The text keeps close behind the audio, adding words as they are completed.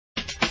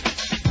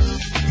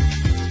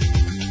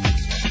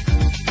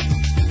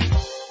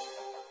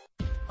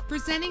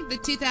Presenting the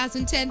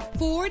 2010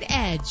 Ford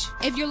Edge.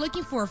 If you're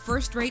looking for a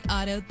first-rate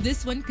auto,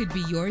 this one could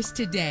be yours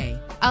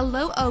today. A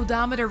low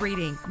odometer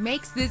reading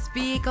makes this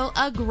vehicle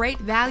a great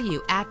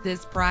value at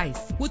this price.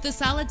 With a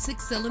solid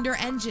 6-cylinder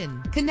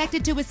engine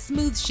connected to a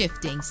smooth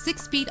shifting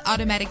 6-speed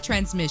automatic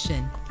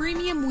transmission,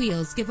 premium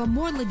wheels give a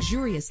more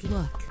luxurious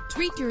look.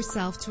 Treat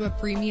yourself to a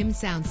premium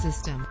sound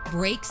system.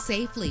 Brake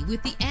safely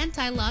with the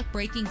anti-lock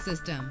braking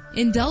system.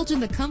 Indulge in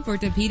the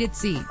comfort of heated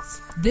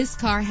seats. This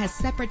car has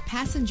separate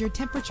passenger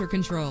temperature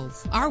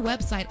controls. Our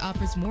website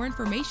offers more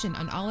information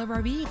on all of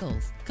our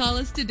vehicles. Call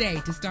us today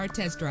to start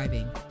test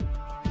driving.